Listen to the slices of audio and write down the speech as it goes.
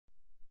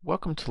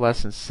Welcome to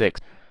Lesson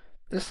 6.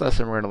 This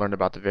lesson we're going to learn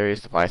about the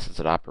various devices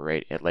that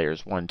operate at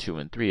layers 1, 2,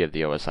 and 3 of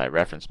the OSI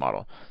reference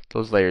model,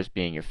 those layers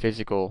being your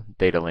physical,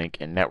 data link,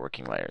 and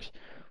networking layers.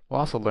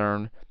 We'll also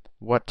learn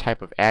what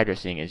type of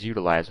addressing is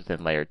utilized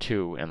within layer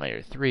 2 and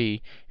layer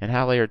 3, and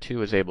how layer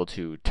 2 is able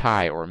to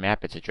tie or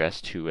map its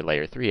address to a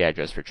layer 3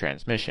 address for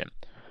transmission.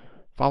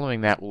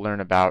 Following that, we'll learn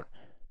about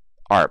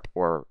ARP,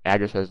 or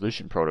Address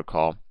Resolution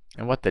Protocol,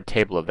 and what the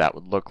table of that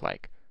would look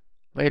like.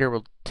 Later,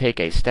 we'll take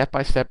a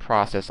step-by-step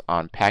process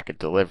on packet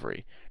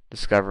delivery,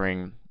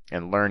 discovering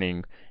and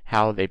learning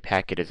how the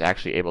packet is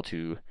actually able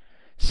to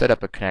set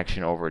up a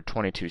connection over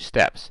 22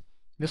 steps.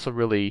 This will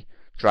really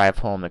drive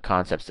home the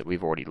concepts that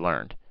we've already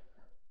learned.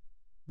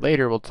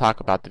 Later, we'll talk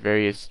about the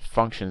various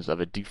functions of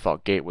a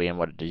default gateway and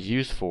what it is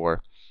used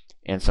for,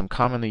 and some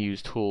commonly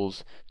used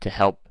tools to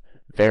help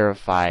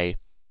verify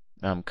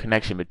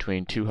connection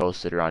between two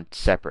hosts that are on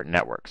separate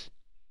networks.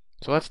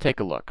 So let's take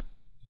a look.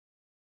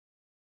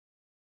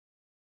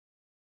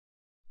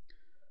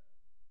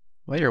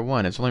 Layer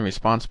 1 is only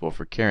responsible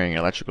for carrying an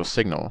electrical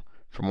signal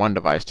from one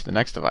device to the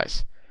next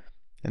device,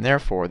 and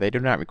therefore they do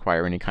not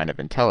require any kind of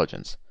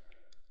intelligence.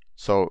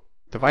 So,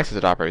 devices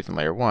that operate within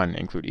Layer 1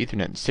 include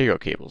Ethernet and serial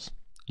cables.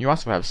 You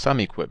also have some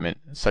equipment,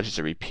 such as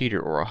a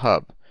repeater or a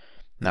hub.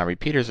 Now,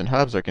 repeaters and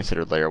hubs are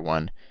considered Layer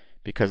 1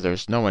 because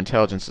there's no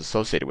intelligence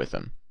associated with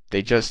them.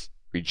 They just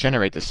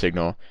regenerate the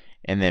signal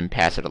and then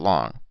pass it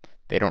along.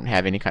 They don't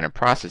have any kind of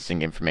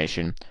processing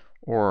information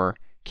or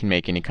can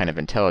make any kind of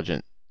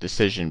intelligent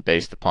decision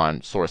based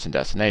upon source and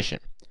destination.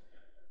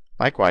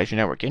 Likewise, your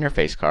network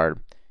interface card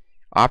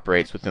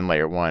operates within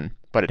Layer 1,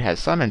 but it has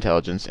some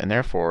intelligence, and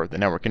therefore the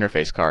network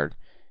interface card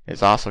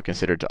is also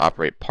considered to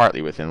operate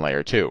partly within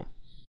Layer 2.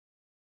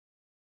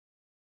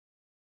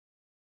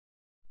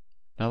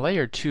 Now,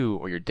 Layer 2,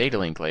 or your data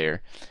link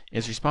layer,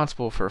 is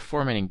responsible for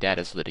formatting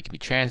data so that it can be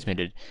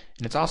transmitted,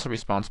 and it's also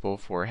responsible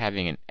for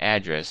having an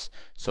address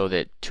so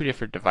that two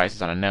different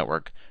devices on a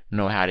network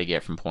know how to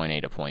get from point A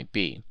to point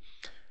B.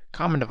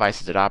 Common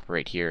devices that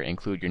operate here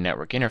include your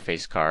network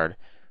interface card.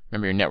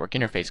 Remember, your network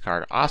interface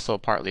card also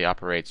partly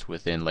operates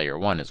within Layer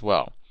 1 as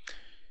well.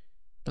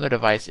 Another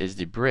device is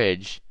the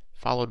bridge,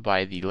 followed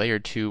by the Layer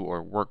 2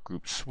 or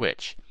workgroup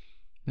switch.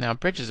 Now,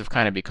 bridges have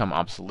kind of become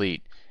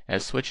obsolete,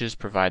 as switches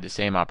provide the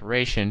same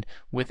operation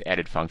with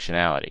added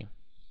functionality.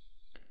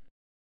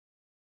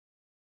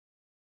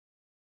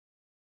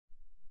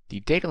 The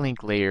data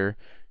link layer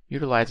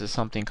utilizes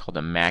something called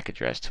a MAC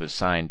address to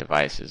assign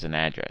devices an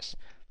address.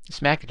 This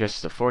MAC address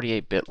is a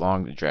 48-bit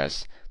long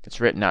address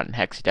that's written out in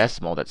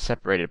hexadecimal that's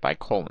separated by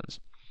colons.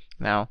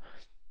 Now,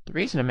 the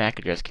reason a MAC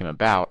address came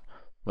about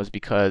was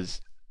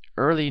because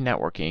early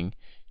networking,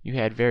 you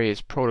had various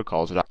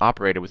protocols that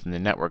operated within the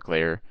network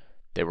layer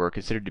that were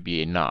considered to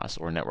be a NOS,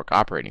 or network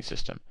operating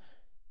system.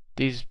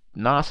 These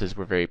NOSes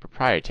were very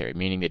proprietary,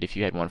 meaning that if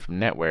you had one from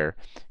NetWare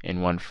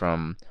and one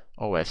from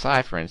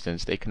OSI, for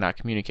instance, they could not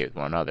communicate with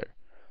one another.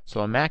 So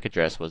a MAC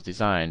address was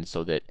designed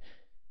so that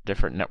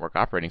different network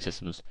operating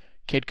systems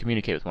could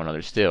communicate with one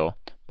another still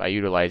by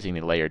utilizing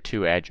the Layer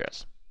 2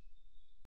 address.